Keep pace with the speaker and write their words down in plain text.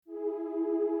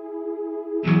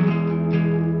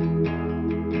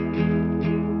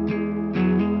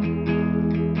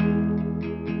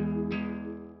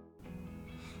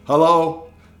Hello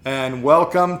and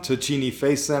welcome to Cheney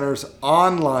Faith Center's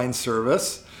online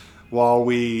service while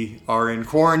we are in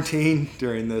quarantine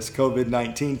during this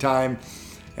COVID-19 time,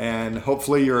 and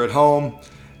hopefully you're at home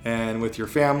and with your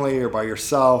family or by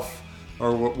yourself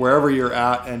or wherever you're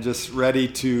at and just ready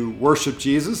to worship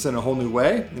Jesus in a whole new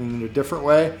way, in a different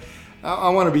way.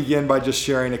 I want to begin by just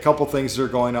sharing a couple things that are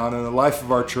going on in the life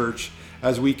of our church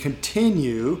as we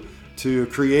continue to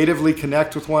creatively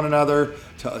connect with one another,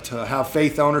 to have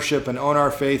faith ownership and own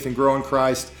our faith and grow in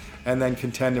Christ, and then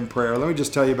contend in prayer. Let me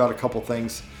just tell you about a couple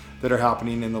things that are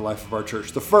happening in the life of our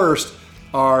church. The first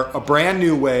are a brand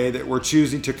new way that we're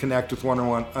choosing to connect with one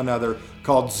another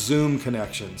called Zoom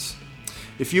connections.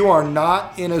 If you are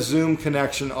not in a Zoom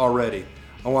connection already,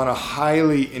 I want to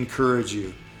highly encourage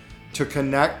you to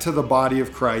connect to the body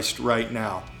of Christ right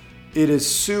now. It is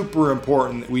super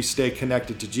important that we stay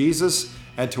connected to Jesus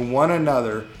and to one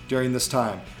another during this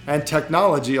time. And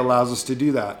technology allows us to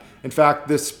do that. In fact,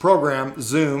 this program,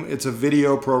 Zoom, it's a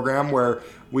video program where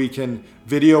we can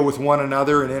video with one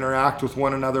another and interact with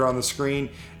one another on the screen,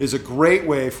 is a great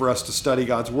way for us to study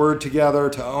God's Word together,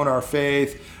 to own our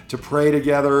faith, to pray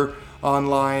together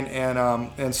online.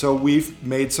 And so we've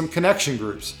made some connection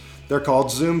groups. They're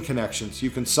called Zoom connections.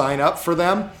 You can sign up for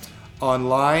them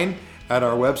online at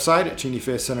our website at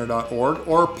cheneyfaithcenter.org,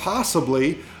 or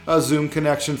possibly a Zoom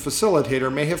connection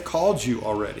facilitator may have called you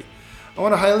already. I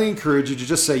want to highly encourage you to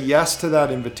just say yes to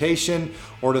that invitation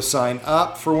or to sign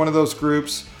up for one of those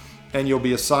groups, and you'll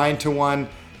be assigned to one,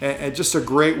 and just a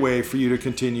great way for you to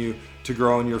continue to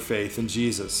grow in your faith in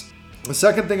Jesus. The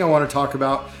second thing I want to talk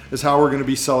about is how we're going to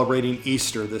be celebrating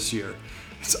Easter this year.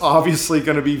 It's obviously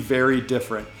going to be very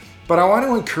different, but I want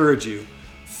to encourage you,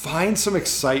 find some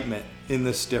excitement in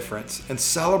this difference and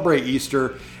celebrate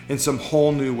Easter in some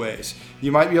whole new ways. You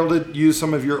might be able to use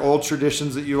some of your old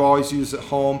traditions that you always use at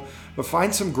home, but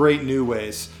find some great new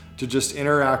ways to just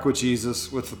interact with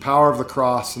Jesus, with the power of the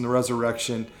cross and the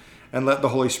resurrection, and let the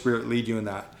Holy Spirit lead you in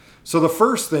that. So the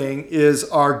first thing is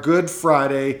our Good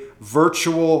Friday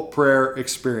virtual prayer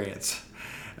experience.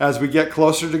 As we get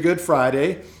closer to Good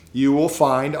Friday, you will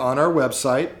find on our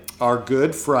website our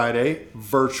Good Friday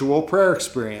virtual prayer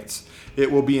experience. It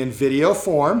will be in video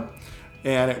form,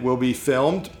 and it will be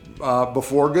filmed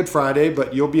before Good Friday,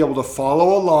 but you'll be able to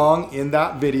follow along in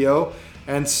that video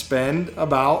and spend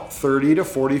about 30 to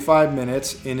 45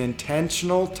 minutes in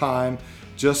intentional time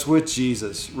just with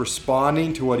Jesus,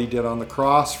 responding to what he did on the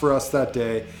cross for us that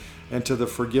day and to the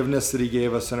forgiveness that he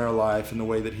gave us in our life and the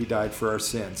way that he died for our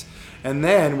sins. And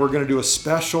then we're going to do a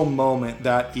special moment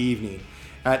that evening.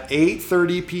 At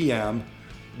 8:30 p.m.,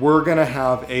 we're going to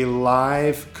have a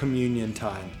live communion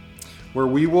time where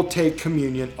we will take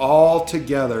communion all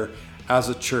together as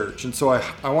a church. And so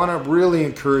I want to really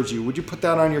encourage you. Would you put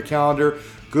that on your calendar?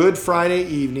 Good Friday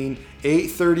evening,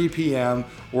 8:30 p.m.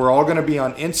 We're all going to be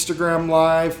on Instagram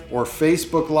Live or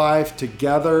Facebook Live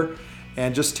together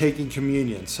and just taking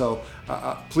communion. So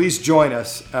please join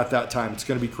us at that time. It's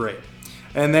going to be great.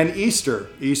 And then Easter.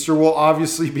 Easter will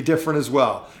obviously be different as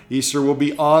well. Easter will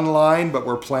be online, but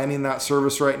we're planning that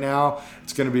service right now.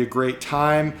 It's going to be a great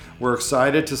time. We're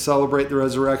excited to celebrate the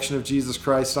resurrection of Jesus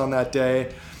Christ on that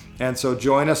day. And so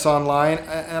join us online.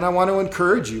 And I want to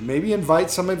encourage you, maybe invite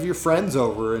some of your friends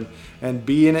over and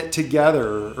be in it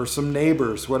together, or some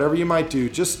neighbors, whatever you might do.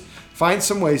 Just find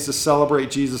some ways to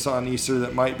celebrate Jesus on Easter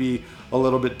that might be a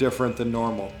little bit different than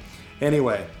normal.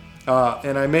 Anyway,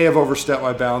 and I may have overstepped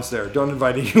my bounds there. Don't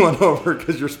invite anyone over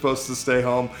because you're supposed to stay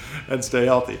home and stay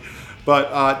healthy.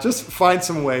 But just find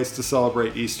some ways to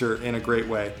celebrate Easter in a great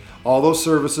way. All those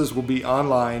services will be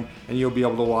online, and you'll be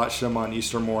able to watch them on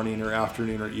Easter morning or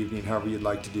afternoon or evening, however you'd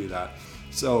like to do that.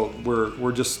 So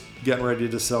we're just getting ready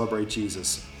to celebrate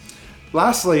Jesus.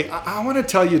 Lastly, I want to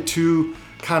tell you two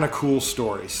kind of cool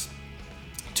stories.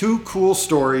 Two cool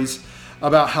stories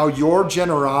about how your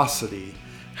generosity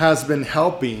has been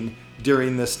helping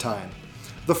during this time.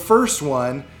 The first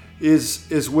one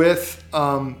is with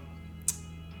the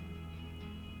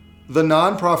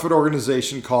nonprofit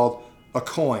organization called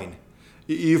ACOIN.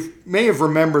 You may have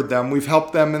remembered them. We've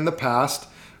helped them in the past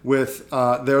with,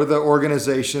 they're the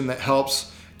organization that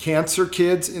helps cancer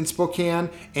kids in Spokane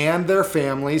and their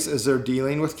families as they're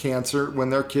dealing with cancer when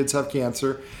their kids have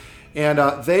cancer. And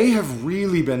they have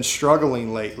really been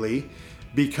struggling lately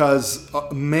because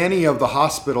many of the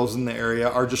hospitals in the area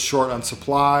are just short on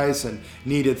supplies and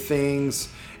needed things.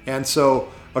 And so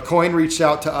ACOIN reached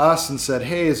out to us and said,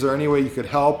 hey, is there any way you could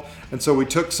help? And so we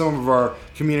took some of our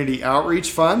community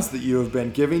outreach funds that you have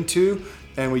been giving to,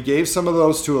 and we gave some of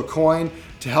those to ACOIN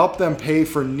to help them pay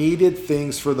for needed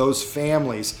things for those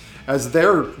families as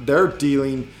they're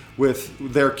dealing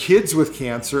with their kids with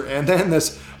cancer, and then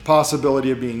this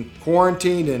possibility of being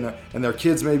quarantined and their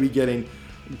kids may be getting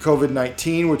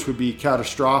COVID-19, which would be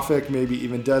catastrophic, maybe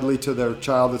even deadly to their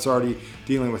child that's already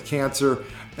dealing with cancer.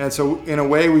 And so in a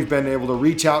way, we've been able to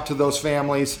reach out to those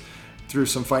families through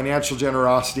some financial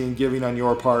generosity and giving on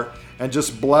your part and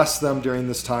just bless them during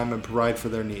this time and provide for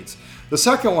their needs. The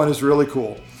second one is really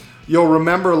cool. You'll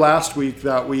remember last week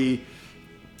that we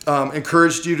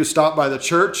encouraged you to stop by the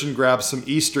church and grab some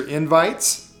Easter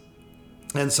invites.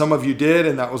 And some of you did,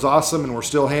 and that was awesome. And we're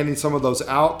still handing some of those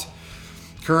out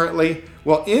currently.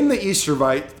 Well, in the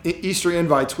Easter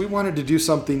invites, we wanted to do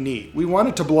something neat. We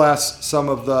wanted to bless some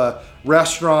of the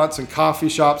restaurants and coffee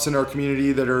shops in our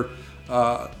community that are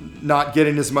not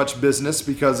getting as much business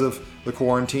because of the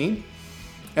quarantine.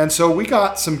 And so we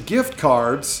got some gift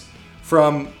cards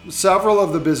from several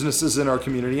of the businesses in our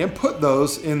community and put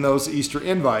those in those Easter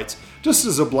invites, just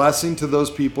as a blessing to those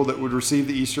people that would receive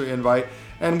the Easter invite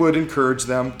and would encourage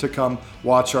them to come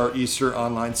watch our Easter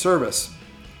online service.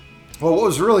 Well, what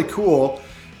was really cool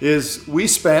is we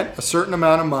spent a certain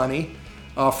amount of money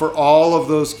for all of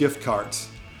those gift cards.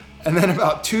 And then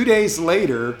about 2 days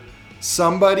later,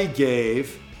 somebody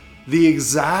gave the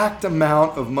exact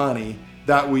amount of money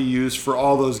that we used for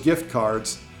all those gift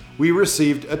cards. We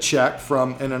received a check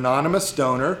from an anonymous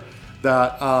donor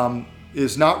that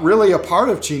is not really a part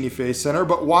of Cheney Faith Center,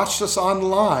 but watched us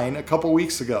online a couple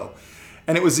weeks ago.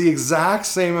 And it was the exact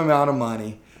same amount of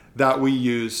money that we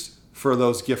used for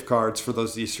those gift cards, for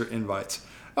those Easter invites.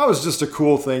 That was just a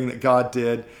cool thing that God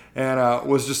did, and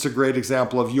was just a great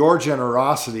example of your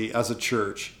generosity as a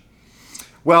church.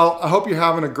 Well, I hope you're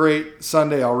having a great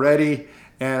Sunday already,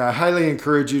 and I highly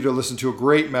encourage you to listen to a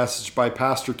great message by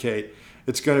Pastor Kate.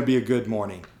 It's going to be a good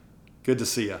morning. Good to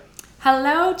see you.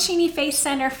 Hello, Cheney Faith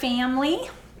Center family,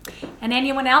 and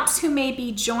anyone else who may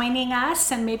be joining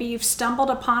us, and maybe you've stumbled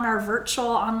upon our virtual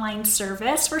online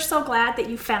service. We're so glad that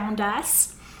you found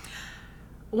us.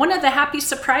 One of the happy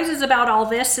surprises about all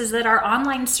this is that our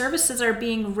online services are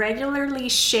being regularly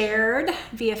shared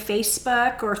via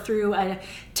Facebook or through a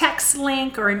text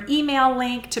link or an email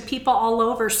link to people all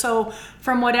over. So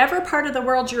from whatever part of the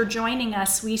world you're joining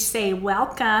us, we say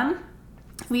welcome.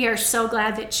 We are so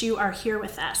glad that you are here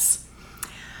with us.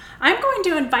 I'm going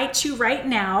to invite you right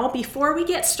now, before we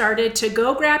get started, to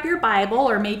go grab your Bible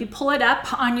or maybe pull it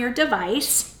up on your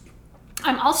device.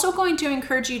 I'm also going to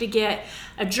encourage you to get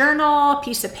a journal, a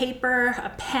piece of paper, a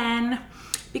pen,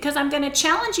 because I'm going to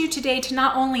challenge you today to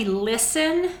not only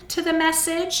listen to the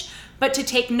message, but to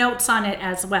take notes on it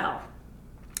as well.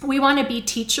 We want to be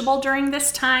teachable during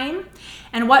this time,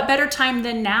 and what better time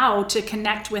than now to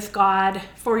connect with God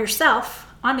for yourself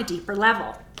on a deeper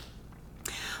level.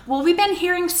 Well, we've been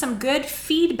hearing some good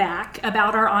feedback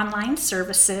about our online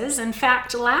services. In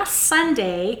fact, last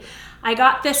Sunday, I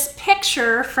got this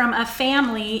picture from a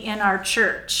family in our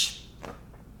church.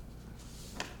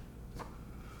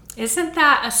 Isn't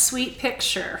that a sweet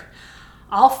picture?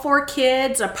 All 4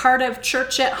 kids, a part of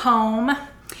church at home.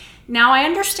 Now, I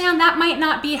understand that might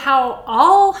not be how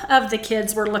all of the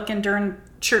kids were looking during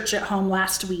church at home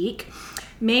last week.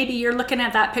 Maybe you're looking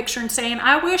at that picture and saying,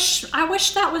 I wish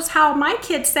that was how my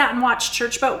kids sat and watched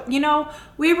church, but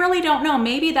we really don't know.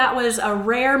 Maybe that was a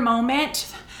rare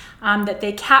moment that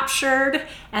they captured,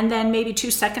 and then maybe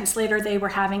 2 seconds later they were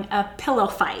having a pillow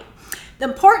fight. The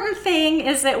important thing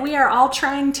is that we are all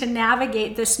trying to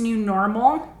navigate this new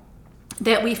normal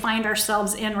that we find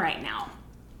ourselves in right now.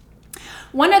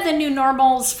 One of the new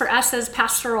normals for us as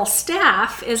pastoral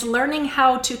staff is learning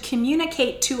how to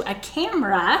communicate to a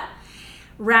camera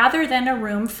rather than a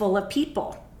room full of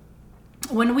people.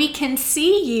 When we can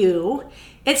see you,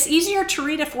 it's easier to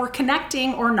read if we're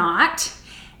connecting or not,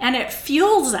 and it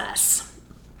fuels us.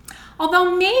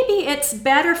 Although maybe it's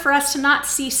better for us to not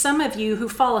see some of you who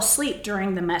fall asleep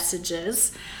during the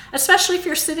messages, especially if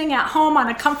you're sitting at home on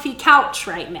a comfy couch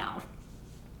right now.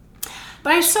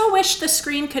 But I so wish the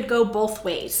screen could go both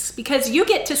ways, because you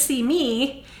get to see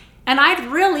me, and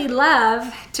I'd really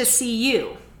love to see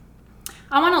you.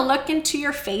 I want to look into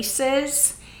your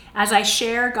faces as I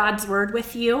share God's word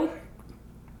with you.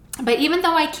 But even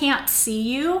though I can't see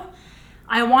you,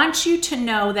 I want you to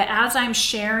know that as I'm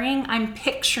sharing, I'm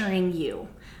picturing you.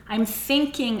 I'm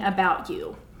thinking about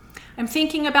you. I'm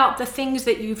thinking about the things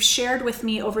that you've shared with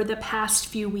me over the past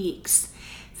few weeks.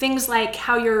 Things like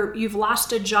how you've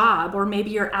lost a job, or maybe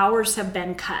your hours have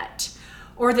been cut,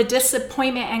 or the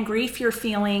disappointment and grief you're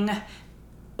feeling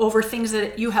over things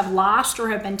that you have lost or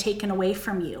have been taken away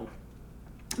from you.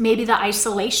 Maybe the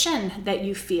isolation that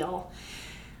you feel.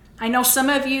 I know some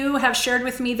of you have shared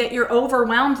with me that you're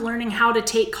overwhelmed learning how to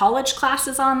take college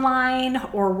classes online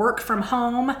or work from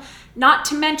home, not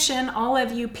to mention all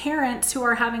of you parents who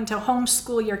are having to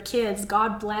homeschool your kids.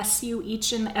 God bless you,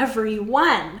 each and every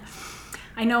one.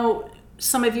 I know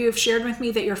some of you have shared with me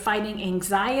that you're fighting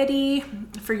anxiety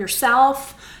for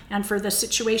yourself and for the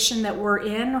situation that we're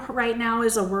in right now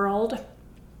as a world.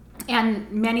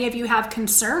 And many of you have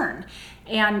concern,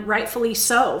 and rightfully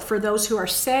so, for those who are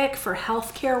sick, for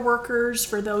healthcare workers,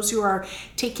 for those who are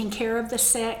taking care of the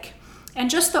sick,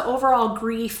 and just the overall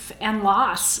grief and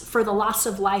loss for the loss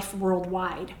of life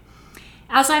worldwide.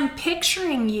 As I'm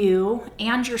picturing you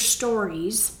and your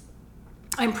stories,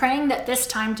 I'm praying that this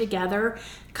time together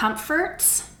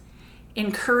comforts,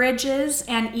 encourages,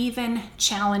 and even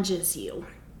challenges you.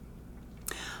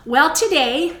 Well,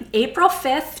 today, April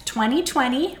 5th,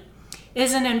 2020,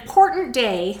 is an important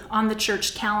day on the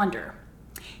church calendar.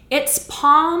 It's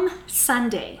Palm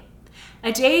Sunday,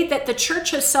 a day that the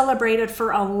church has celebrated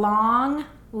for a long,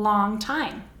 long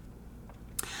time.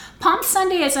 Palm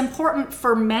Sunday is important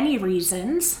for many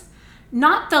reasons,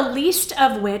 not the least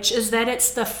of which is that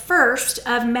it's the first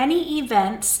of many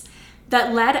events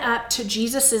that led up to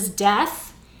Jesus'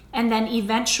 death and then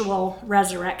eventual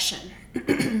resurrection.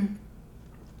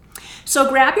 So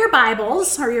grab your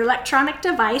Bibles or your electronic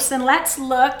device and let's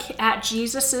look at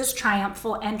Jesus'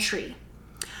 triumphal entry.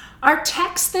 Our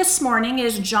text this morning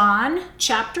is John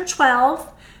chapter 12,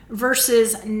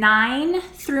 verses 9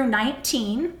 through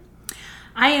 19.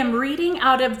 I am reading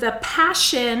out of the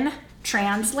Passion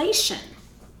Translation.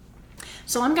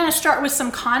 So I'm going to start with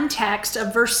some context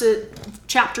of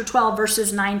chapter 12,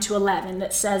 verses 9 to 11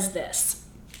 that says this.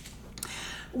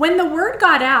 When the word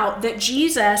got out that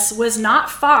Jesus was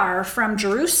not far from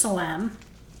Jerusalem,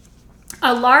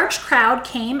 a large crowd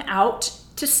came out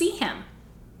to see him.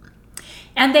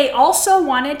 And they also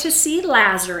wanted to see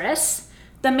Lazarus,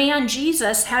 the man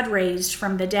Jesus had raised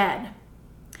from the dead.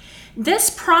 This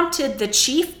prompted the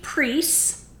chief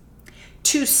priests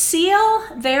to seal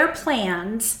their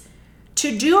plans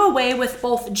to do away with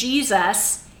both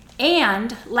Jesus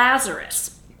and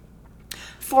Lazarus.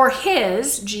 For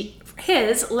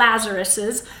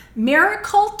Lazarus's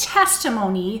miracle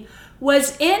testimony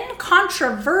was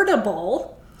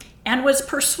incontrovertible and was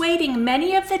persuading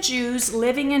many of the Jews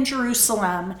living in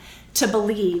Jerusalem to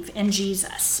believe in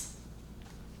Jesus.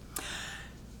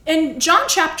 In John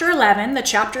chapter 11, the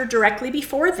chapter directly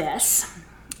before this,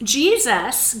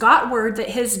 Jesus got word that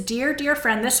his dear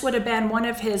friend, this would have been one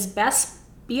of his best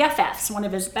BFFs, one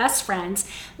of his best friends,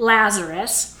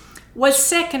 Lazarus, was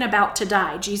sick and about to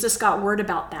die. Jesus got word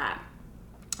about that.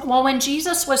 Well, when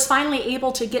Jesus was finally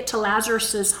able to get to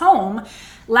Lazarus's home,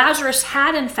 Lazarus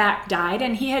had in fact died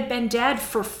and he had been dead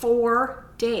for 4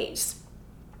 days.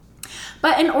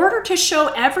 But in order to show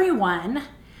everyone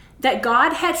that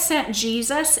God had sent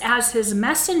Jesus as his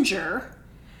messenger,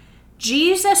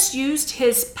 Jesus used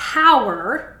his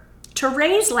power to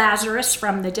raise Lazarus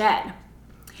from the dead.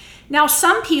 Now,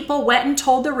 some people went and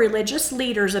told the religious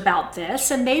leaders about this,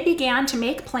 and they began to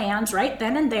make plans right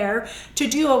then and there to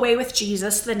do away with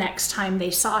Jesus the next time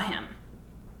they saw him.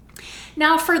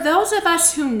 Now, for those of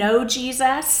us who know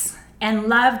Jesus and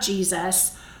love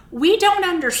Jesus, we don't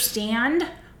understand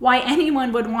why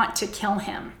anyone would want to kill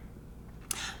him.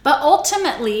 But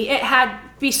ultimately, it had,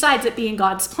 besides it being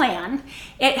God's plan,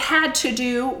 it had to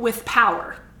do with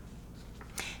power.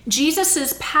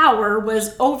 Jesus' power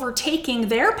was overtaking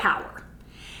their power.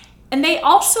 And they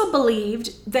also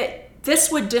believed that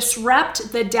this would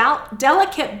disrupt the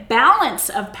delicate balance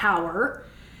of power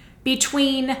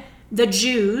between the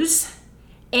Jews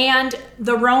and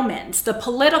the Romans, the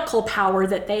political power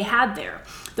that they had there.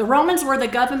 The Romans were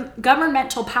the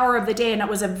governmental power of the day, and it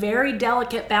was a very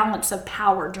delicate balance of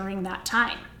power during that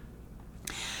time.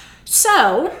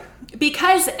 So,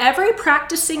 because every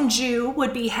practicing Jew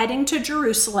would be heading to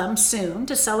Jerusalem soon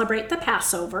to celebrate the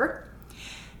Passover,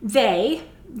 the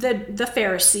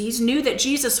Pharisees, knew that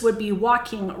Jesus would be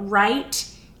walking right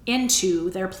into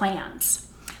their plans.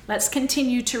 Let's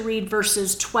continue to read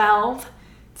verses 12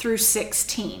 through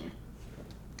 16.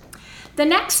 The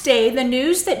next day, the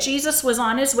news that Jesus was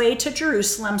on his way to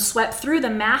Jerusalem swept through the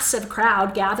massive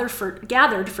crowd gathered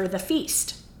for the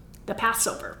feast, the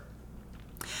Passover.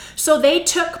 So they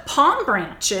took palm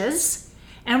branches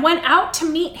and went out to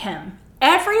meet him.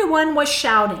 Everyone was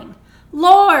shouting,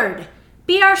 "Lord,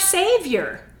 be our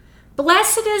Savior.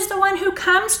 Blessed is the one who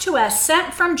comes to us,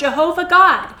 sent from Jehovah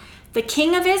God, the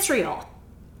King of Israel."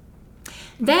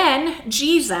 Then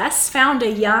Jesus found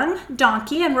a young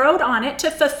donkey and rode on it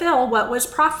to fulfill what was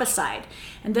prophesied.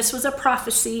 And this was a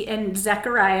prophecy in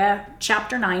Zechariah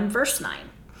chapter 9, verse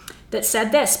 9. that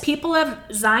said this, "People of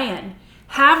Zion,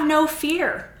 have no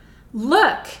fear.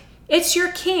 Look, it's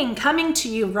your king coming to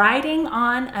you riding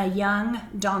on a young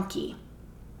donkey."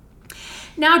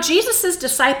 Now, Jesus'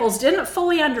 disciples didn't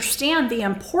fully understand the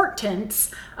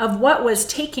importance of what was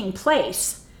taking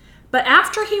place, but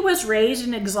after he was raised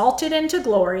and exalted into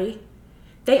glory,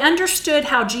 they understood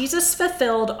how Jesus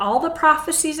fulfilled all the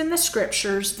prophecies in the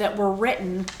scriptures that were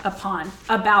written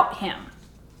about him.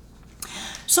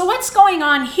 So what's going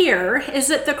on here is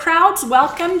that the crowds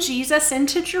welcomed Jesus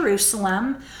into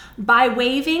Jerusalem by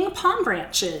waving palm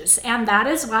branches, and that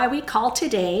is why we call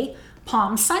today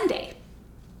Palm Sunday.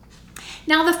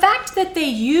 Now, the fact that they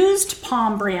used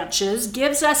palm branches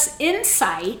gives us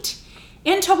insight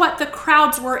into what the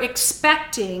crowds were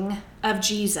expecting of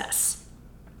Jesus.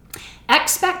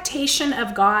 Expectation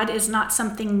of God is not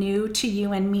something new to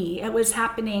you and me. It was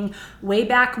happening way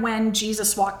back when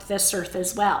Jesus walked this earth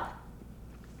as well.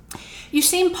 You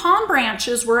see, palm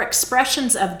branches were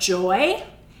expressions of joy,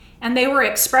 and they were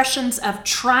expressions of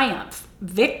triumph,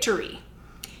 victory.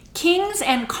 Kings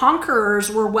and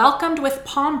conquerors were welcomed with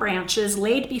palm branches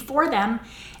laid before them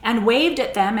and waved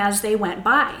at them as they went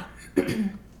by.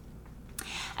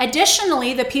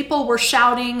 Additionally, the people were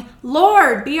shouting,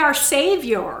 "Lord, be our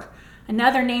Savior."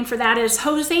 Another name for that is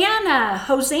Hosanna,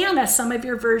 Hosanna. Some of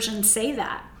your versions say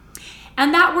that.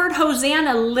 And that word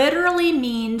Hosanna literally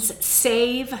means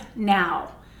save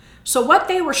now. So what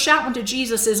they were shouting to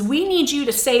Jesus is, "We need you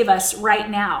to save us right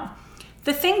now."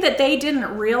 The thing that they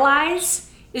didn't realize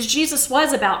is Jesus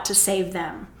was about to save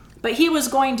them, but he was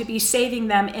going to be saving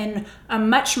them in a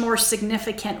much more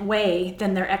significant way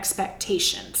than their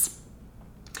expectations.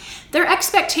 Their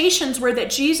expectations were that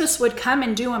Jesus would come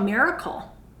and do a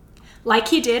miracle, like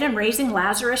he did in raising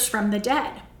Lazarus from the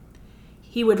dead.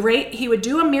 He would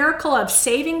do a miracle of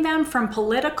saving them from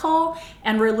political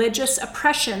and religious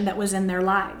oppression that was in their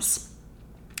lives.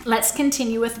 Let's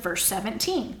continue with verse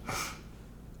 17.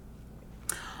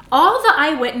 All the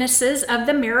eyewitnesses of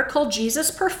the miracle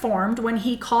Jesus performed when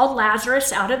he called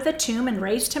Lazarus out of the tomb and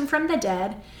raised him from the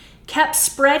dead kept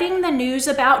spreading the news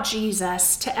about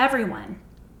Jesus to everyone.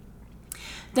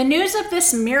 The news of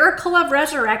this miracle of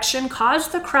resurrection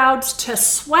caused the crowds to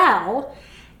swell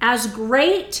as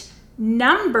great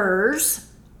numbers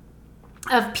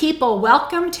of people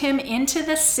welcomed him into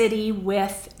the city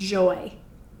with joy.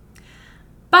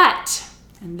 But,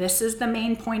 and this is the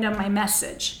main point of my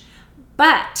message,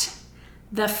 but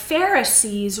the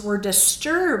Pharisees were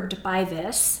disturbed by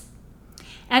this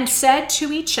and said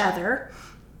to each other,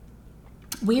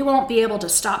 "We won't be able to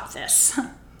stop this.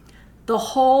 The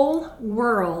whole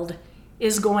world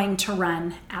is going to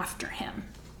run after him."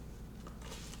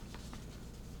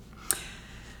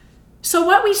 So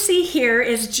what we see here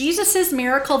is Jesus'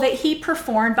 miracle that he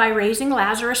performed by raising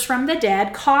Lazarus from the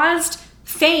dead caused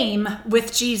fame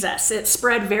with Jesus. It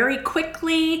spread very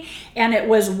quickly and it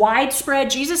was widespread.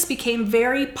 Jesus became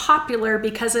very popular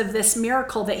because of this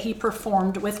miracle that he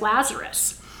performed with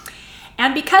Lazarus.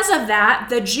 And because of that,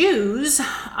 the Jews,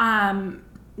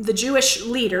 the Jewish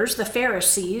leaders, the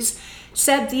Pharisees,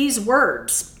 said these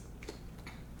words.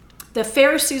 The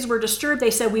Pharisees were disturbed. They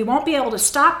said, "We won't be able to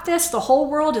stop this. The whole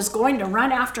world is going to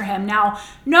run after him." Now,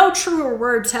 no truer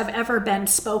words have ever been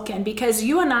spoken, because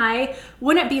you and I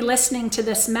wouldn't be listening to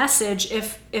this message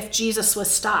if Jesus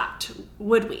was stopped,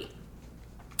 would we?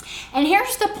 And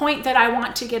here's the point that I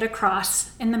want to get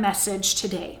across in the message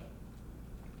today.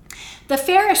 The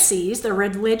Pharisees, the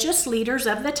religious leaders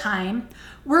of the time,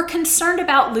 were concerned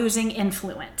about losing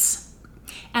influence.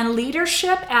 And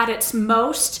leadership at its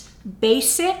most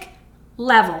basic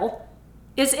level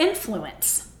is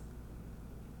influence.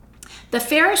 The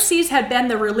Pharisees had been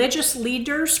the religious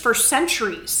leaders for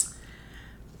centuries,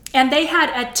 and they had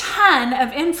a ton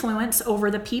of influence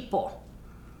over the people.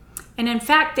 And in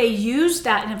fact, they used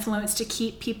that influence to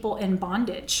keep people in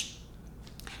bondage.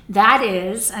 That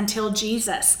is, until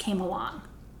Jesus came along.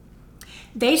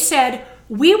 They said,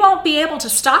 "We won't be able to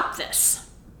stop this.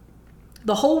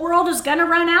 The whole world is going to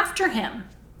run after him."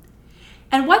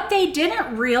 And what they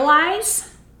didn't realize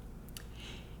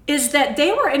is that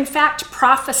they were in fact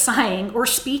prophesying or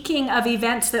speaking of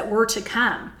events that were to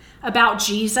come about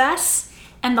Jesus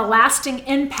and the lasting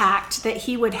impact that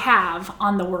he would have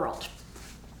on the world.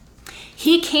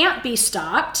 He can't be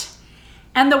stopped,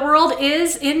 and the world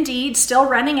is indeed still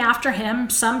running after him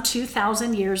some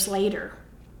 2,000 years later.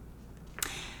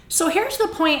 So here's the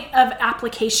point of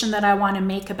application that I want to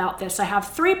make about this. I have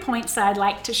 3 points that I'd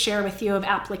like to share with you of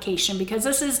application, because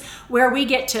this is where we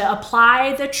get to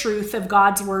apply the truth of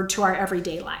God's word to our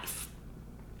everyday life.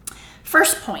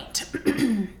 First point,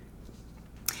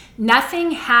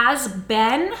 nothing has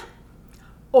been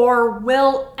or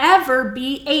will ever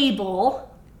be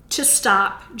able to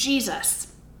stop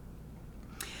Jesus.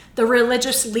 The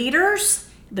religious leaders,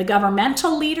 the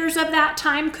governmental leaders of that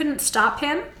time couldn't stop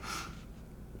him.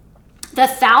 The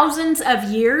thousands of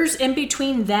years in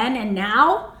between then and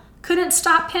now couldn't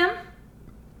stop him.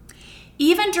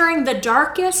 Even during the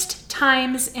darkest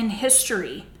times in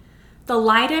history, the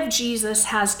light of Jesus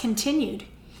has continued,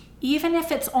 even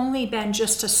if it's only been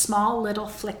just a small little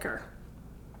flicker.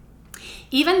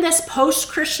 Even this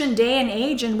post-Christian day and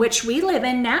age in which we live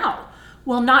in now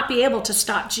will not be able to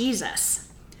stop Jesus.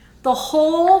 The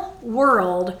whole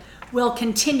world will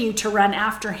continue to run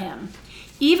after him.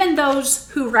 Even those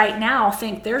who right now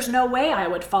think there's no way I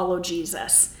would follow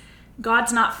Jesus.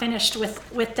 God's not finished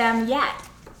with them yet.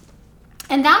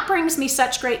 And that brings me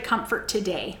such great comfort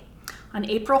today on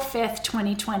April 5th,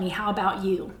 2020. How about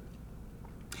you?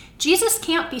 Jesus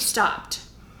can't be stopped.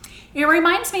 It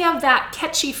reminds me of that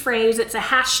catchy phrase. It's a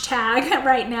hashtag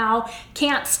right now.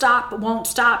 Can't stop, won't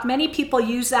stop. Many people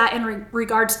use that in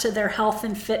regards to their health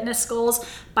and fitness goals.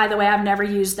 By the way, I've never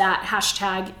used that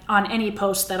hashtag on any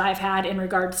post that I've had in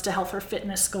regards to health or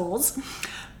fitness goals.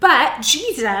 But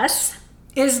Jesus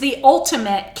is the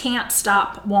ultimate can't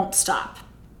stop, won't stop.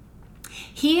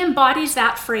 He embodies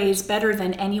that phrase better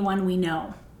than anyone we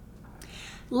know.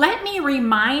 Let me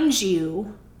remind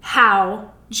you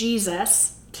how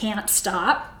Jesus can't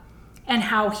stop and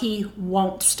how he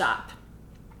won't stop.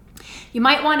 You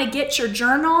might want to get your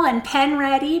journal and pen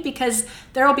ready because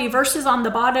there will be verses on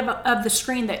the bottom of the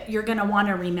screen that you're going to want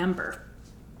to remember.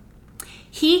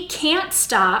 He can't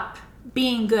stop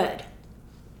being good.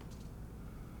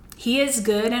 He is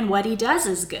good and what he does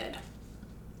is good.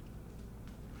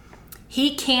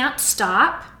 He can't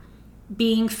stop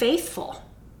being faithful.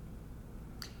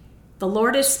 The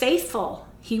Lord is faithful.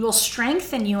 He will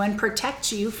strengthen you and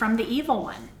protect you from the evil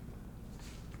one.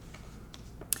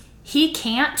 He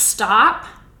can't stop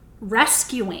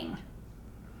rescuing.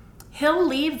 He'll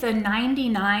leave the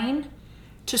 99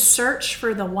 to search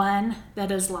for the one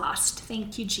that is lost.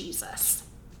 Thank you, Jesus.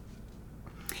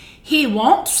 He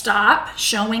won't stop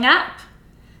showing up.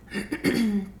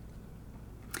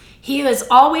 He is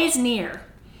always near,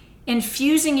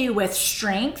 infusing you with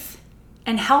strength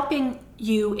and helping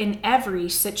you in every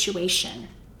situation.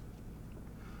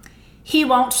 He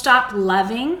won't stop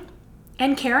loving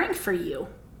and caring for you.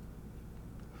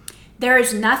 There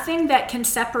is nothing that can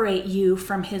separate you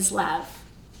from his love.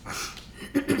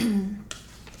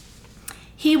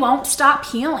 He won't stop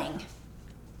healing.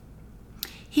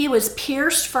 He was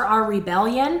pierced for our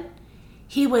rebellion.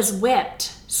 He was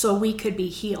whipped so we could be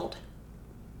healed.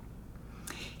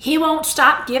 He won't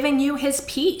stop giving you his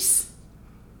peace.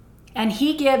 And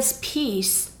he gives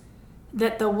peace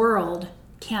that the world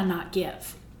cannot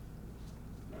give.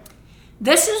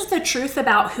 This is the truth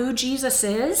about who Jesus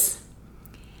is.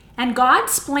 And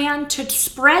God's plan to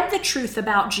spread the truth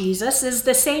about Jesus is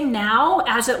the same now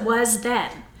as it was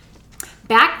then.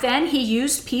 Back then, he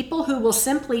used people who will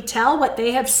simply tell what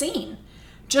they have seen,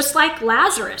 just like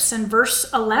Lazarus in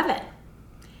verse 11.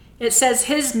 It says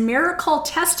his miracle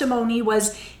testimony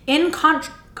was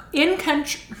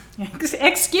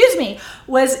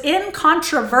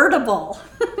incontrovertible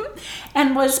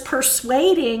and was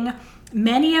persuading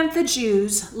many of the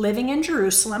Jews living in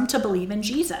Jerusalem to believe in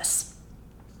Jesus.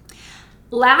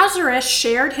 Lazarus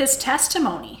shared his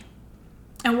testimony.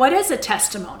 And what is a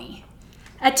testimony?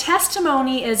 A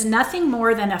testimony is nothing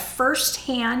more than a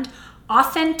first-hand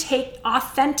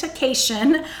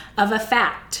authentication of a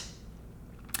fact.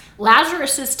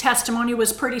 Lazarus' testimony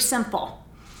was pretty simple.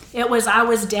 It was, I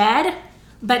was dead,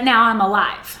 but now I'm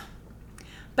alive.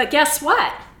 But guess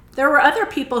what? There were other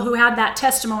people who had that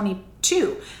testimony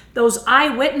too. Those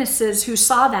eyewitnesses who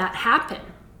saw that happen.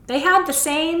 They had the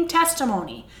same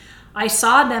testimony. I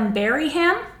saw them bury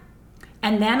him,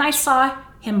 and then I saw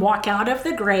him walk out of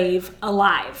the grave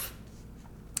alive.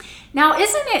 Now,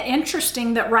 isn't it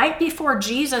interesting that right before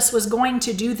Jesus was going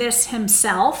to do this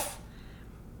himself,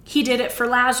 he did it for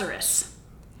Lazarus?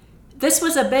 This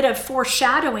was a bit of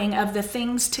foreshadowing of the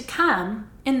things to come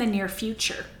in the near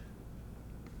future.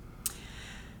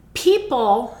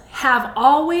 People have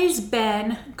always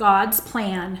been God's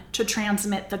plan to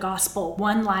transmit the gospel,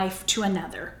 one life to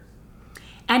another.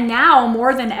 And now,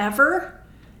 more than ever,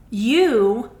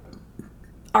 you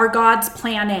are God's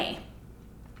plan A.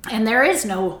 And there is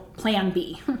no plan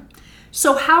B.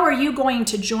 So how are you going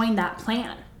to join that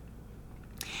plan?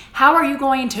 How are you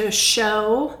going to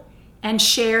show and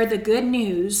share the good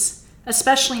news,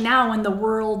 especially now when the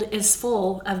world is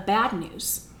full of bad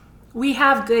news? We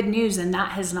have good news, and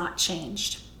that has not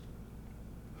changed.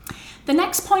 The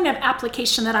next point of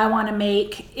application that I want to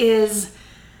make is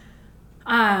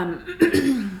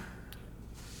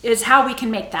is how we can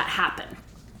make that happen.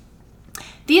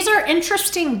 These are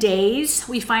interesting days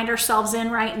we find ourselves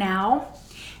in right now,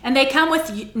 and they come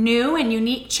with new and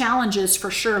unique challenges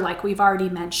for sure, like we've already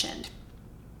mentioned.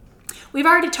 We've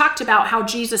already talked about how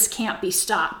Jesus can't be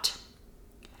stopped.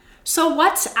 So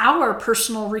what's our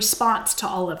personal response to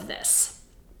all of this?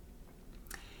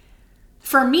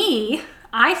 For me,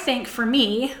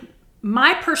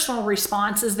 my personal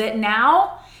response is that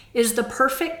now is the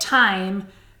perfect time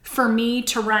for me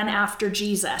to run after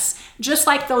Jesus. Just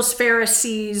like those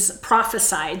Pharisees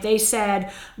prophesied, they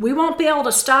said, we won't be able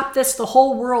to stop this. The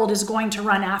whole world is going to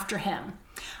run after him.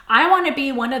 I want to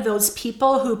be one of those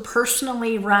people who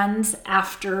personally runs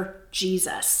after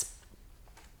Jesus.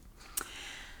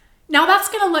 Now that's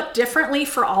going to look differently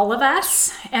for all of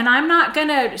us, and I'm not going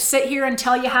to sit here and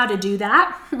tell you how to do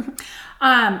that.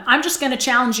 I'm just going to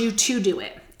challenge you to do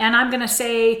it. And I'm going to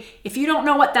say, if you don't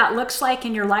know what that looks like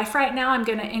in your life right now, I'm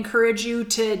going to encourage you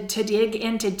to dig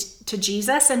into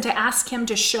Jesus and to ask him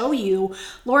to show you,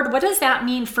 Lord, what does that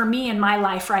mean for me in my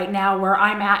life right now where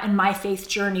I'm at in my faith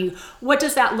journey? What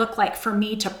does that look like for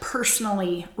me to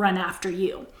personally run after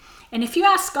you? And if you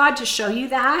ask God to show you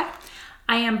that,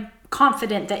 I am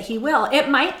confident that he will. It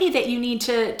might be that you need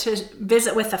to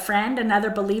visit with a friend,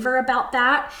 another believer about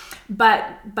that,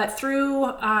 but through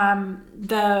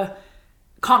the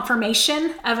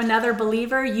confirmation of another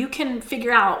believer, you can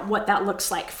figure out what that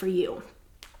looks like for you.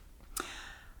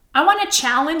 I want to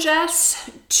challenge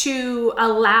us to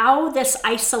allow this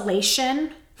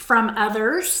isolation from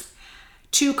others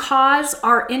to cause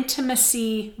our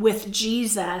intimacy with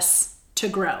Jesus to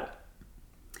grow.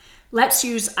 Let's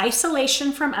use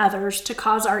isolation from others to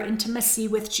cause our intimacy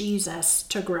with Jesus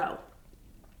to grow.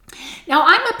 Now,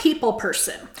 I'm a people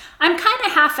person. I'm kind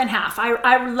of half and half.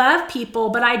 I love people,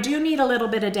 but I do need a little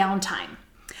bit of downtime.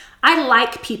 I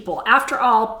like people. After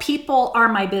all, people are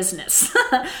my business.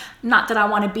 Not that I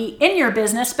want to be in your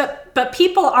business, but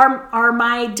people are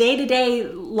my day-to-day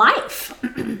life.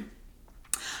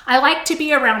 I like to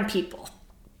be around people.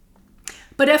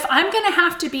 But if I'm going to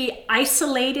have to be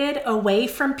isolated away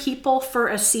from people for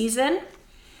a season,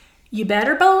 you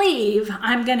better believe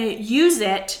I'm going to use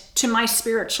it to my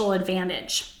spiritual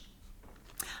advantage.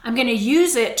 I'm going to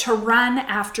use it to run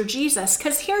after Jesus.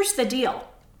 Because here's the deal.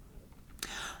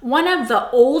 One of the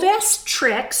oldest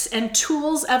tricks and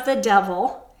tools of the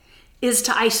devil is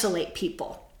to isolate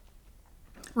people.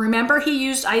 Remember, he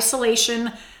used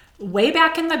isolation way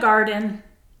back in the garden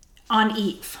on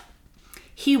Eve.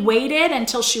 He waited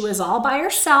until she was all by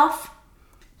herself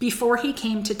before he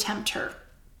came to tempt her.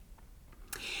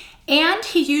 And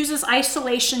he uses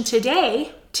isolation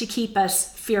today to keep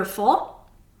us fearful,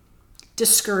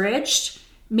 discouraged,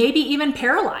 maybe even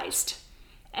paralyzed.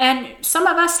 And some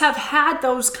of us have had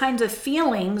those kinds of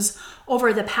feelings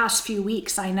over the past few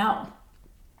weeks, I know.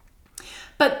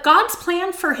 But God's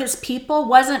plan for his people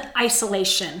wasn't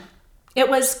isolation. It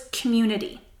was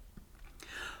community.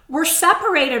 We're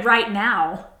separated right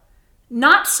now,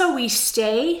 not so we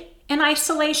stay in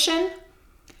isolation,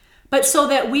 but so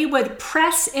that we would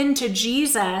press into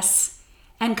Jesus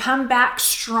and come back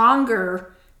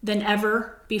stronger than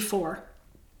ever before.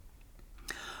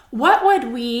 What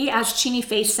would we as Cheney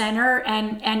Faith Center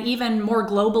and even more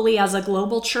globally as a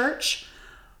global church,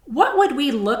 what would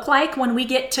we look like when we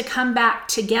get to come back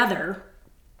together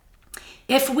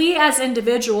if we as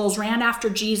individuals ran after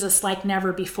Jesus like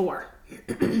never before?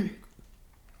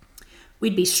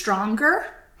 We'd be stronger.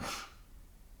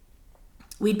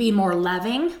 We'd be more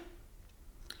loving.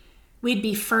 We'd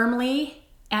be firmly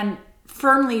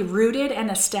rooted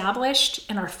and established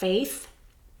in our faith.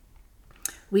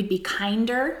 We'd be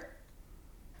kinder,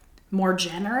 more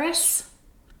generous,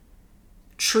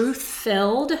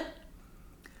 truth-filled.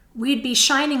 We'd be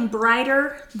shining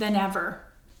brighter than ever.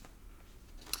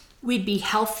 We'd be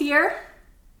healthier,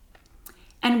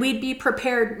 and we'd be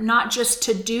prepared not just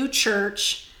to do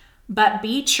church, but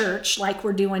be church like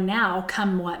we're doing now,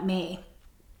 come what may.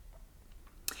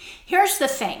 Here's the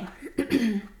thing.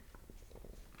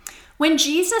 When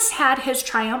Jesus had his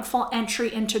triumphal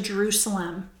entry into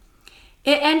Jerusalem,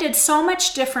 it ended so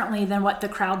much differently than what the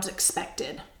crowds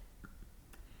expected.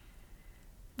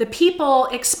 The people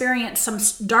experienced some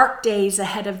dark days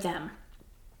ahead of them,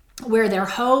 where their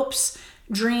hopes,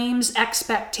 dreams,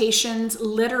 expectations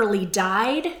literally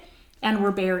died and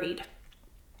were buried.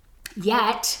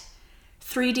 Yet,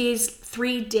 3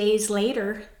 days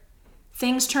later,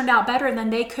 things turned out better than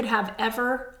they could have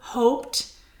ever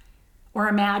hoped or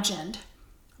imagined,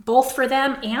 both for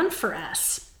them and for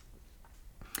us.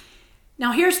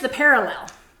 Now here's the parallel.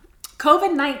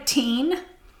 COVID-19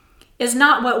 is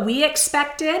not what we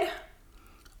expected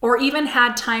or even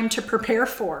had time to prepare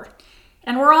for.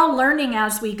 And we're all learning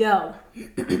as we go.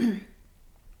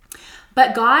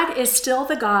 But God is still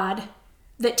the God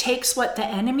that takes what the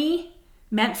enemy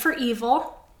meant for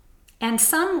evil and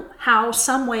somehow,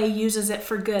 some way uses it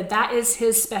for good. That is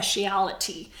his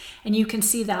speciality. And you can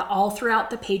see that all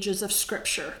throughout the pages of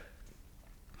Scripture.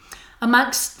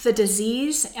 Amongst the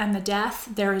disease and the death,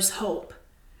 there is hope.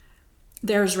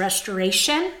 There is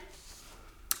restoration,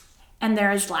 and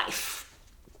there is life.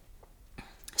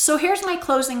 So here's my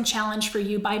closing challenge for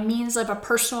you by means of a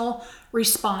personal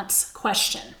response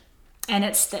question. And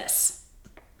it's this: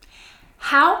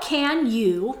 how can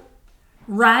you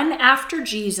run after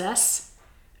Jesus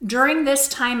during this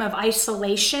time of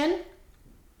isolation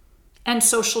and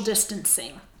social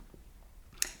distancing?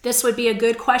 This would be a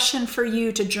good question for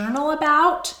you to journal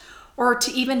about or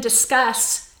to even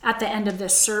discuss at the end of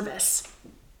this service.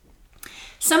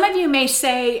 Some of you may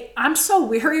say, I'm so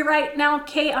weary right now,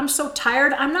 Kate. I'm so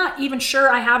tired. I'm not even sure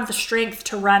I have the strength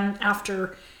to run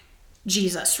after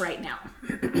Jesus right now.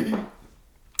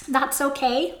 That's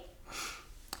okay.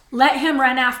 Let him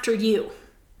run after you.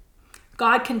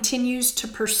 God continues to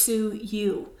pursue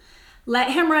you.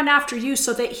 Let him run after you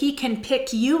so that he can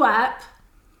pick you up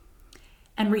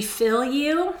and refill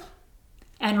you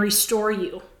and restore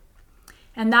you.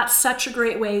 And that's such a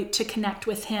great way to connect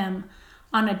with him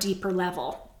on a deeper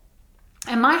level.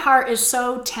 And my heart is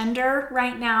so tender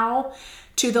right now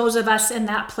to those of us in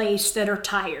that place that are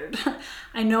tired.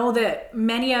 I know that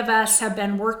many of us have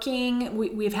been working.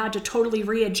 We've had to totally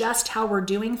readjust how we're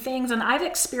doing things. And I've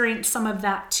experienced some of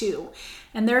that too.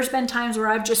 And there's been times where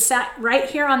I've just sat right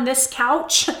here on this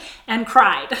couch and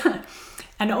cried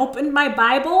and opened my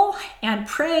Bible and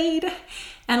prayed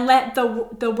and let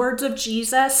the words of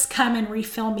Jesus come and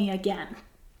refill me again.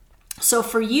 So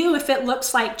for you, if it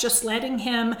looks like just letting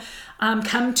him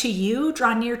come to you,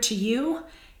 draw near to you,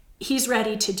 he's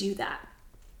ready to do that.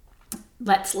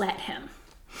 Let's let him.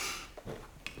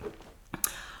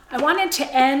 I wanted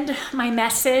to end my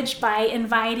message by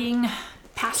inviting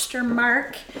Pastor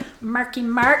Marky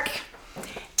Mark,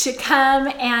 to come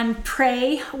and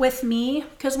pray with me,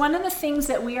 because one of the things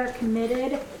that we are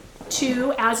committed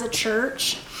to as a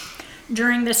church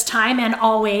during this time and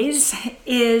always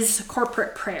is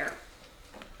corporate prayer.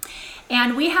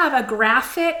 And we have a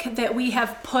graphic that we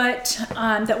have put,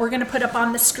 that we're going to put up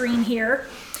on the screen here,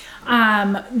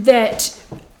 that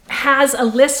has a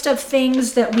list of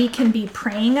things that we can be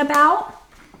praying about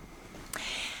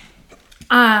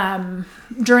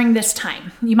during this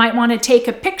time. You might want to take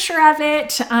a picture of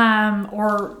it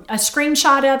or a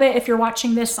screenshot of it if you're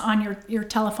watching this on your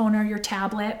telephone or your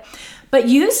tablet. But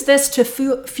use this to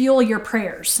fuel your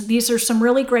prayers. These are some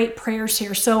really great prayers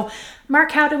here. So,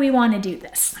 Mark, how do we want to do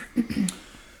this?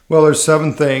 Well, there's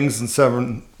 7 things and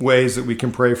 7 ways that we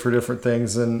can pray for different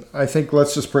things. And I think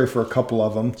let's just pray for a couple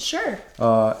of them. Sure.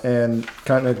 And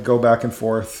kind of go back and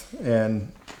forth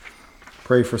and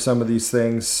pray for some of these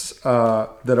things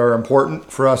that are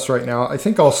important for us right now. I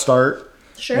think I'll start.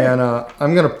 Sure. And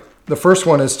the first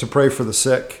one is to pray for the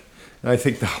sick. And I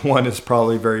think that one is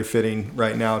probably very fitting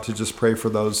right now, to just pray for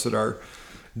those that are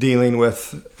dealing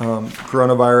with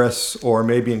coronavirus or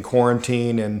maybe in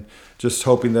quarantine and just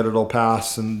hoping that it'll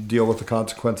pass and deal with the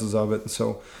consequences of it.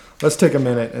 So let's take a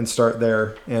minute and start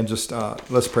there and just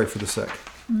let's pray for the sick.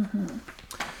 Mm-hmm.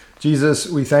 Jesus,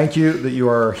 we thank you that you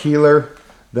are a healer,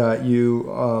 that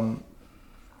you,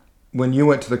 when you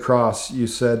went to the cross, you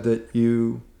said that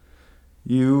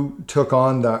you took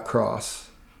on that cross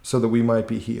so that we might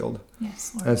be healed.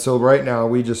 Yes, Lord. And so right now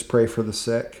we just pray for the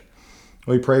sick.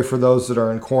 We pray for those that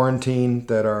are in quarantine,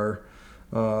 that are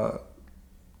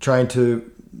trying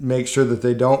to make sure that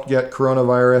they don't get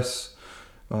coronavirus.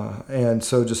 And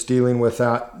so just dealing with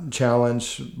that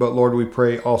challenge. But Lord, we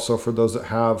pray also for those that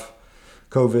have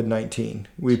COVID-19.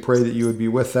 We pray that you would be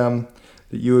with them,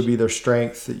 that you would be their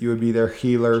strength, that you would be their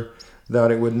healer,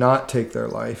 that it would not take their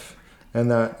life, and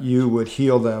that you would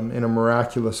heal them in a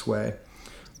miraculous way.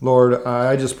 Lord,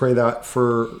 I just pray that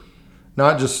for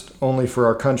not just only for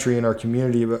our country and our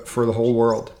community, but for the whole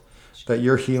world, that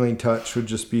your healing touch would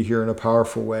just be here in a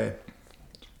powerful way.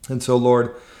 And so,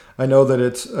 Lord, I know that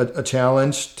it's a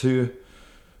challenge to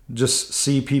just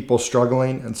see people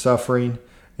struggling and suffering,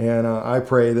 and I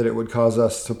pray that it would cause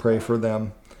us to pray for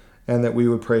them, and that we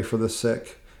would pray for the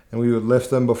sick, and we would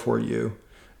lift them before you,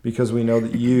 because we know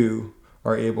that you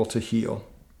are able to heal.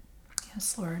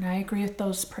 Yes, Lord, I agree with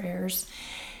those prayers.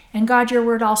 And God, your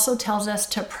word also tells us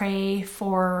to pray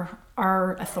for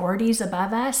our authorities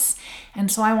above us.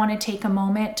 And so I want to take a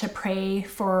moment to pray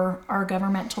for our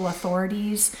governmental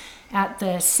authorities at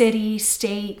the city,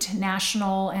 state,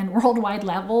 national, and worldwide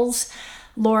levels.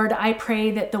 Lord, I pray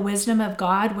that the wisdom of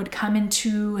God would come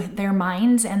into their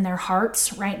minds and their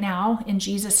hearts right now in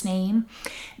Jesus' name,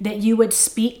 that you would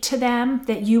speak to them,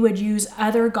 that you would use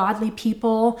other godly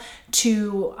people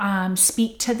to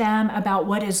speak to them about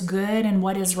what is good and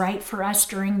what is right for us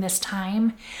during this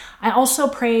time. I also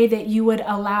pray that you would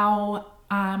allow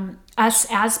us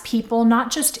as people,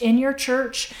 not just in your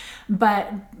church,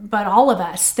 but all of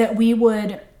us, that we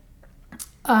would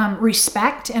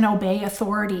respect and obey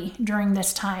authority during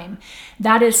this time.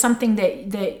 That is something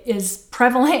that is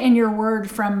prevalent in your word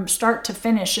from start to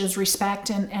finish, is respect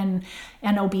and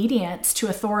obedience to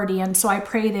authority. And so I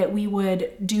pray that we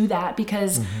would do that,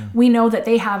 because we know that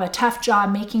they have a tough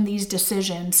job making these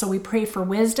decisions. So we pray for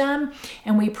wisdom,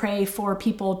 and we pray for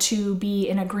people to be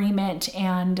in agreement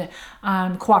and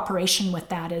cooperation with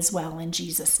that as well, in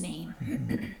Jesus' name.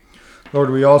 Lord,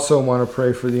 we also want to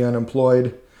pray for the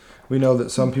unemployed. We know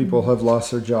that some people have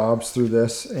lost their jobs through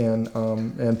this,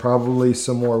 and probably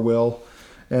some more will.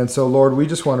 And so, Lord, we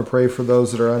just want to pray for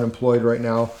those that are unemployed right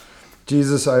now.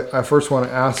 Jesus, I first want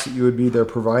to ask that you would be their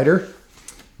provider,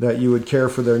 that you would care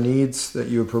for their needs, that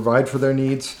you would provide for their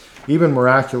needs, even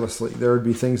miraculously. There would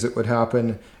be things that would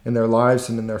happen in their lives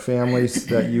and in their families,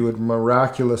 that you would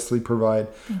miraculously provide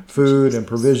food and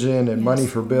provision and money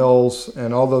for bills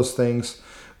and all those things.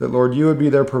 That, Lord, you would be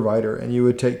their provider, and you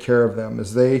would take care of them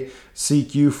as they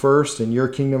seek you first and your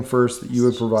kingdom first, that you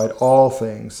would provide all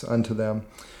things unto them.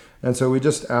 And so we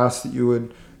just ask that you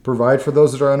would provide for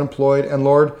those that are unemployed. And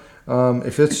Lord,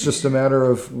 if it's just a matter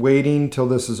of waiting till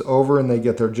this is over and they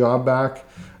get their job back,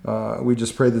 we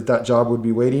just pray that that job would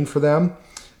be waiting for them.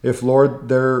 If, Lord,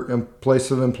 their place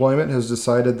of employment has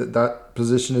decided that that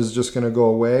position is just going to go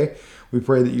away, we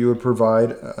pray that you would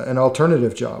provide an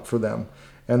alternative job for them,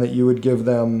 and that you would give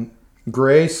them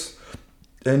grace,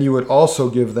 and you would also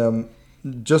give them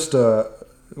just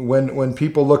when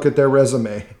people look at their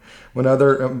resume, when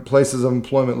other places of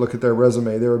employment look at their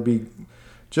resume, there would be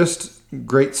just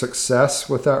great success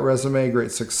with that resume,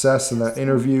 great success in that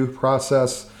interview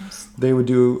process. They would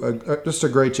do just a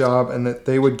great job, and that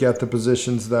they would get the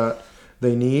positions that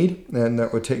they need and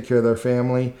that would take care of their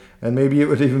family. And maybe it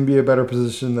would even be a better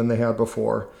position than they had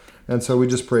before. And so we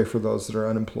just pray for those that are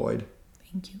unemployed.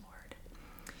 Thank you, Lord.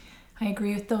 I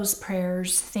agree with those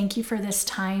prayers. Thank you for this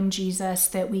time, Jesus,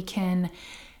 that we can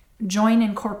join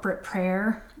in corporate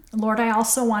prayer. Lord, I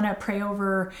also want to pray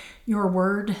over your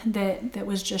word that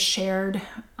was just shared.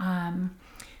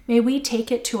 May we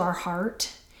take it to our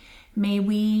heart. May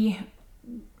we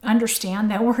understand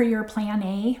that we're your plan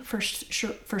A for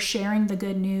sharing the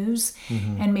good news.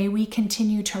 And may we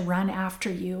continue to run after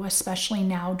you, especially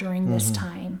now during this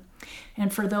time.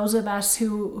 And for those of us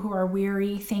who are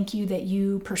weary, thank you that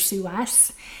you pursue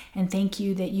us, and thank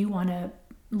you that you want to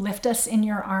lift us in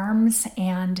your arms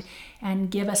and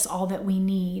give us all that we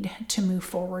need to move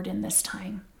forward in this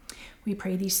time. We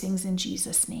pray these things in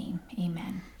Jesus' name.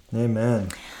 Amen. Amen.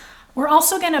 We're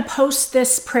also going to post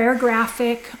this prayer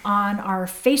graphic on our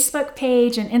Facebook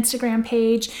page and Instagram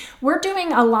page. We're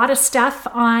doing a lot of stuff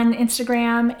on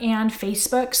Instagram and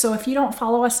Facebook, so if you don't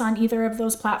follow us on either of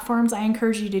those platforms, I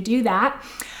encourage you to do that.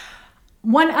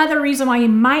 One other reason why you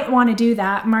might want to do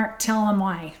that, Mark, tell them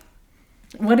why.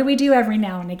 What do we do every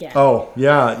now and again? Oh,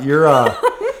 yeah, you're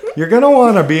going to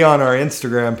want to be on our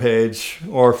Instagram page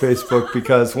or Facebook,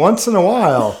 because once in a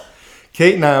while,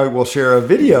 Kate and I will share a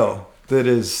video that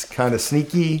is kind of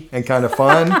sneaky and kind of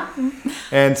fun.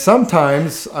 And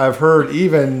sometimes I've heard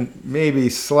even maybe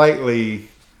slightly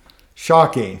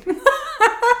shocking.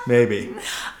 Maybe.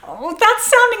 Oh,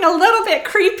 that's sounding a little bit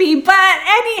creepy, but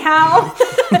anyhow,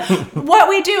 what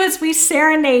we do is we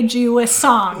serenade you with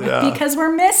song because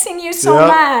we're missing you so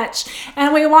much.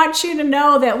 And we want you to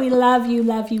know that we love you,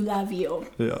 love you, love you.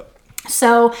 Yeah.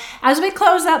 So as we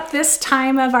close up this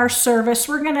time of our service,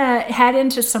 we're going to head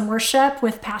into some worship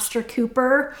with Pastor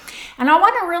Cooper. And I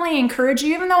want to really encourage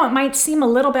you, even though it might seem a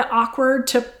little bit awkward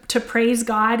to praise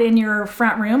God in your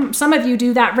front room. Some of you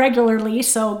do that regularly,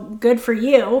 so good for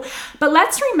you. But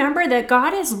let's remember that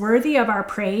God is worthy of our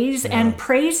praise, and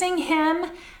praising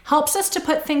Him helps us to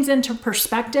put things into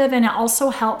perspective, and it also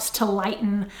helps to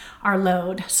lighten our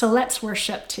load. So let's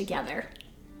worship together.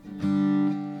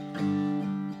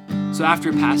 So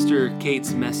after Pastor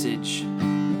Kate's message,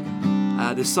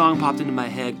 this song popped into my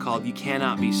head called You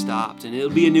Cannot Be Stopped. And it'll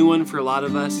be a new one for a lot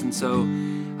of us. And so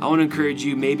I want to encourage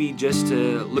you maybe just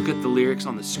to look at the lyrics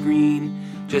on the screen,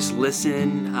 just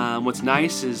listen. What's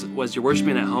nice is, was you're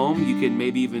worshiping at home, you can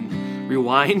maybe even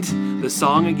rewind the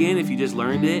song again if you just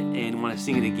learned it and want to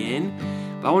sing it again.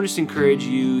 But I want to just encourage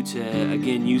you to,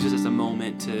 again, use this as a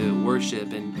moment to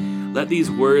worship and let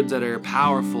these words that are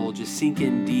powerful just sink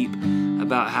in deep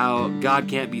about how God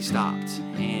can't be stopped.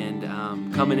 And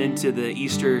coming into the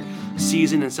Easter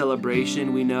season and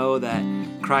celebration, we know that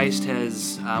Christ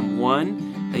has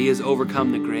won, that he has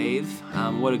overcome the grave.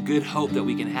 What a good hope that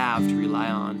we can have to rely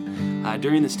on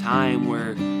during this time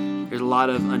where there's a lot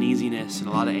of uneasiness and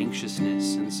a lot of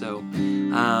anxiousness. And so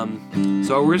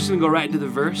we're just going to go right into the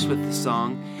verse with the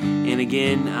song. And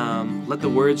again, let the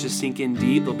words just sink in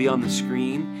deep. They'll be on the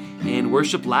screen. And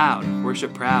worship loud,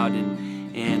 worship proud.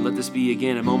 And let this be,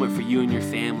 again, a moment for you and your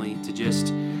family to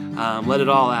just let it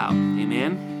all out.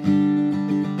 Amen?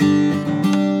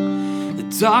 The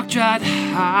dark tried to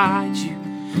hide you,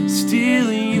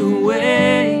 steal you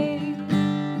away.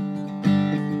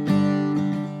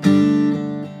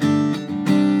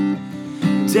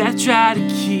 Death tried to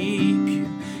keep you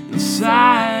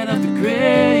inside of the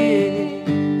grave.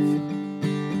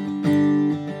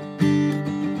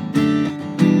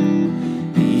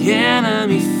 The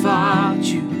enemy fought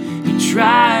you, he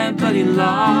tried but he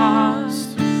lost.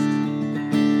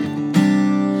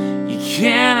 You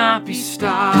cannot be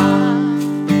stopped.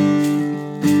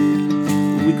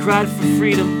 We cried for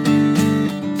freedom.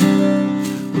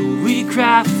 When we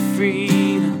cried for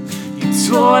freedom, you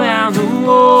tore down the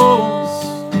walls.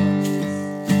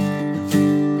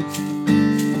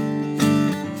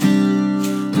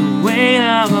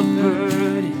 Of our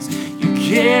burdens, you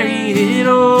carried it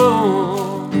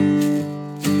all.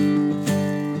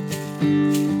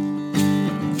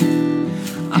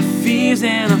 Our fears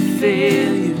and our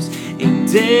failures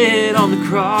ain't dead on the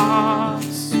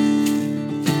cross.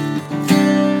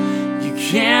 You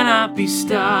cannot be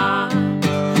stopped.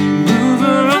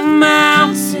 Mover of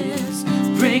mountains,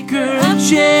 breaker of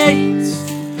chains,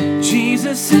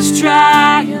 Jesus is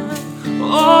triumph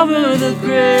over the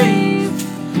grave.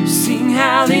 Sing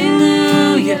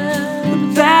hallelujah,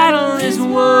 the battle is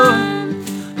won.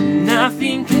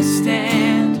 Nothing can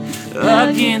stand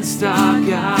against our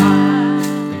God.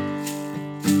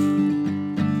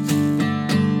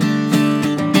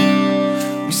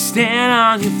 We stand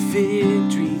on your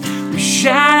victory, we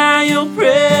shout out your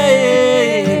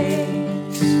praise.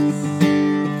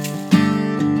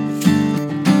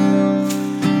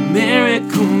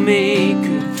 Miracle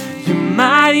maker, you're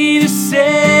mighty to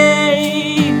save.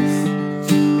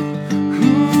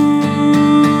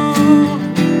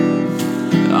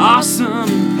 Awesome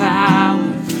in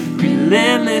power,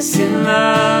 relentless in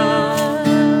love.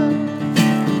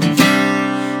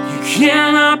 You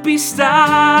cannot be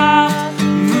stopped.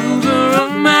 Mover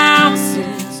of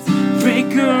mountains,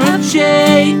 breaker of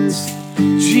chains,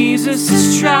 Jesus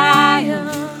is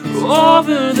triumph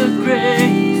over the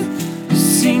grave.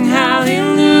 Sing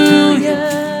hallelujah,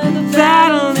 the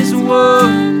battle is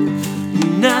won.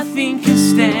 Nothing can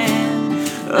stand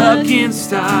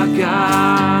against our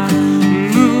God.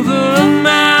 Mover of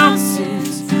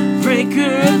mountains,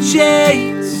 breaker of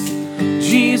chains,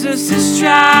 Jesus is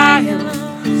triumph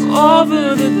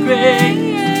over the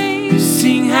grave.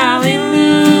 Sing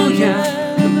hallelujah,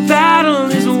 the battle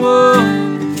is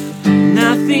won.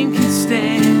 Nothing can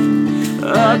stand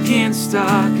against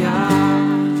our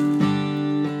God.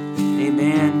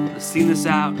 Amen. Let's sing this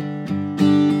out.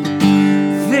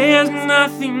 There's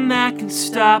nothing that can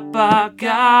stop our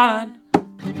God.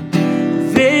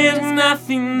 There's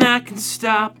nothing that can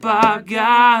stop our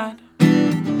God.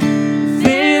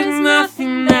 There's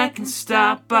nothing that can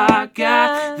stop our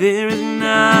God. There is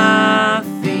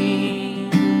nothing.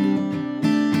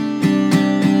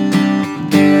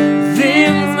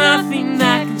 There's nothing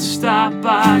that can stop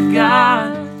our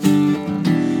God.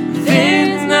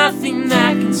 There's nothing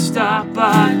that can stop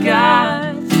our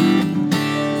God.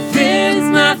 There's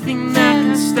nothing that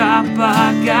can stop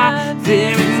our God.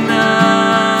 There is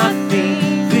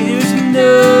nothing. There's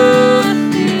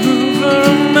nothing. Mover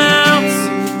of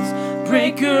mountains,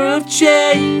 breaker of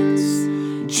chains,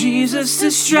 Jesus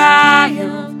is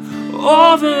triumph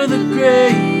over the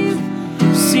grave.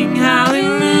 Sing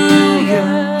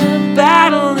hallelujah,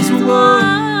 battle is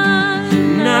won.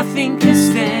 Nothing can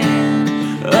stand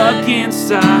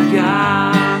against our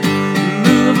God.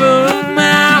 Mover of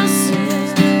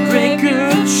mountains, breaker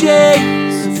of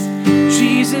chains,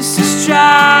 Jesus is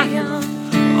triumph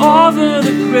over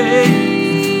the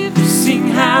grave. Sing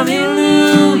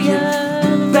hallelujah,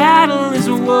 the battle is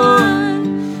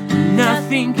won.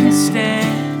 Nothing can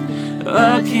stand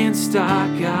against our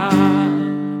God.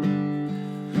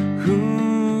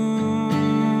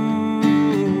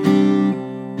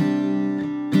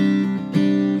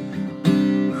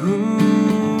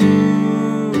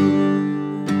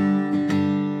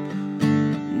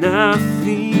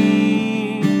 Nothing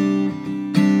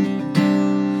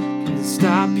can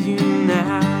stop you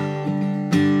now.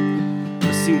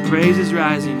 Let's sing praises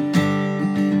rising.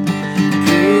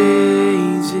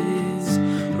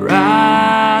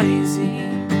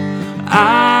 rising,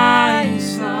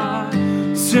 eyes are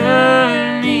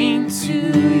turning to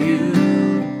you.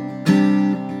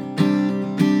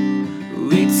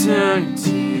 We turn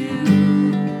to you.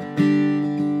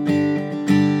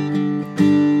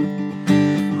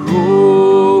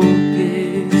 Hope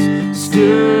is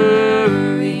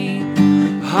stirring,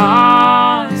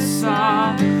 hearts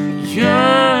are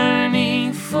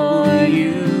yearning for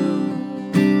you.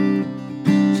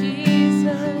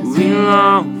 Jesus, we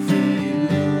long for you.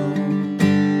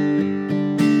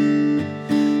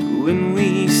 When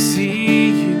we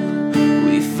see you,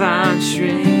 we find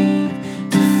strength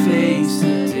to face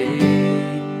the day.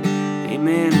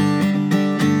 Amen.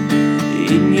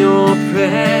 In your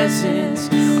presence,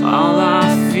 all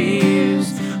our fears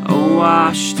are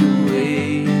washed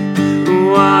away,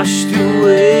 washed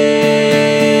away.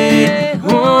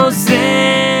 Hosanna,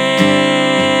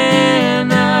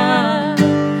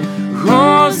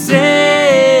 Hosanna.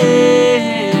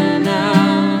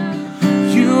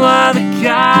 You are the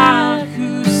God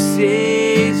who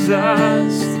saves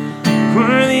us,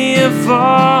 worthy of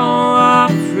all our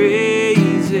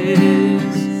praises.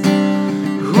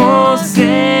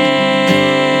 Hosanna,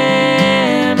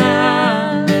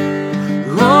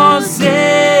 Hosanna.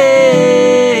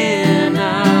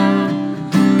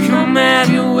 Come have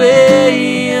your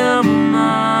way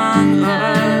among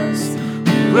us.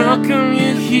 Welcome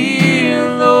you here,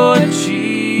 Lord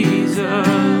Jesus.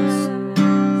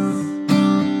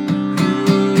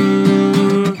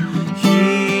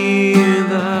 Hear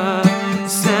the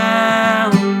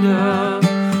sound of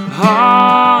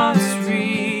hearts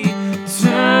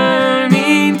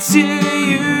returning to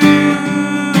you.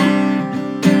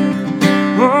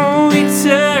 Oh, we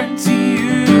turn to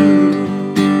you.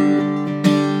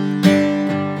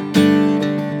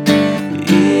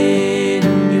 In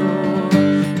your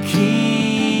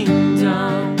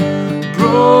kingdom,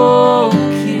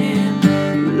 broken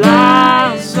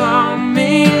lives are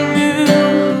made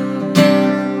new.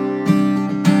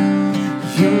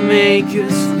 You make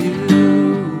us new.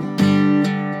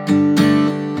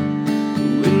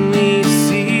 When we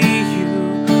see you,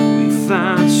 we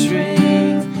find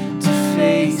strength to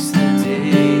face the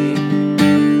day.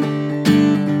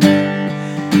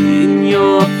 In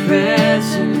your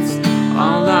presence,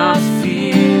 all our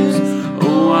fears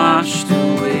are washed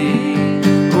away,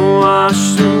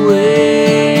 washed away.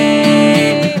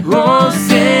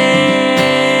 Hosanna,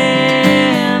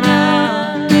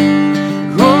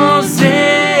 Hosanna.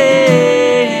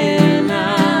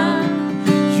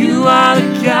 You are the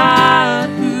God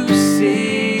who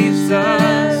saves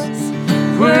us,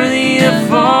 worthy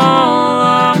of all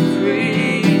our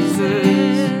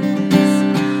praises.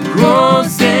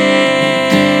 Hosanna,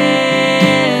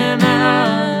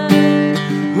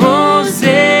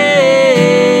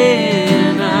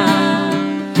 Hosanna.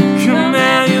 Come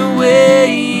have your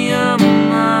way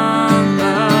among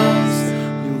us.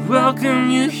 We welcome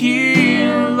you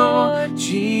here, Lord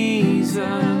Jesus.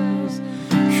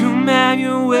 Come have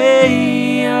your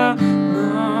way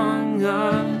among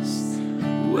us.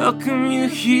 Welcome you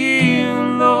here,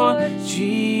 Lord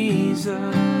Jesus.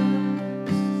 I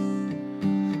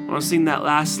want to sing that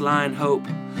last line, hope.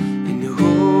 And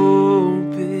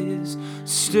hope is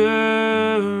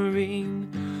stirring,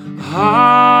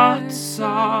 hearts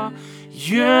are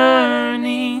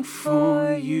yearning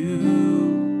for you.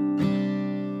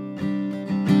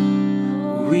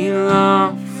 We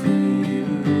long for you.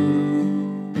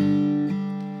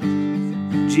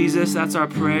 Jesus, that's our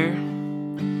prayer.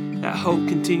 That hope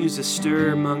continues to stir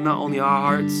among not only our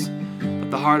hearts,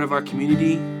 but the heart of our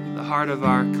community, the heart of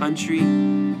our country.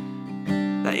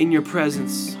 That in your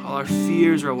presence, all our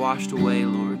fears are washed away,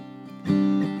 Lord.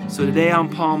 So today on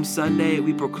Palm Sunday,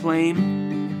 we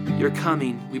proclaim your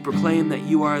coming. We proclaim that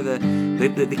you are the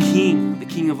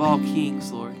King of all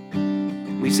kings, Lord.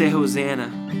 We say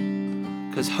Hosanna,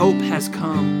 because hope has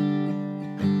come,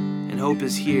 and hope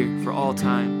is here for all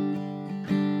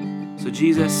time. So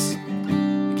Jesus,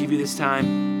 we give you this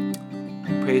time.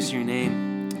 Praise your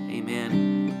name. Amen.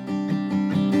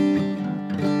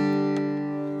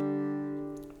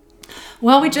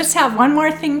 Well, we just have one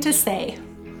more thing to say.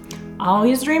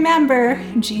 Always remember,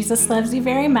 Jesus loves you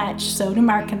very much. So do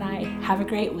Mark and I. Have a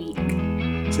great week.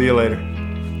 See you later.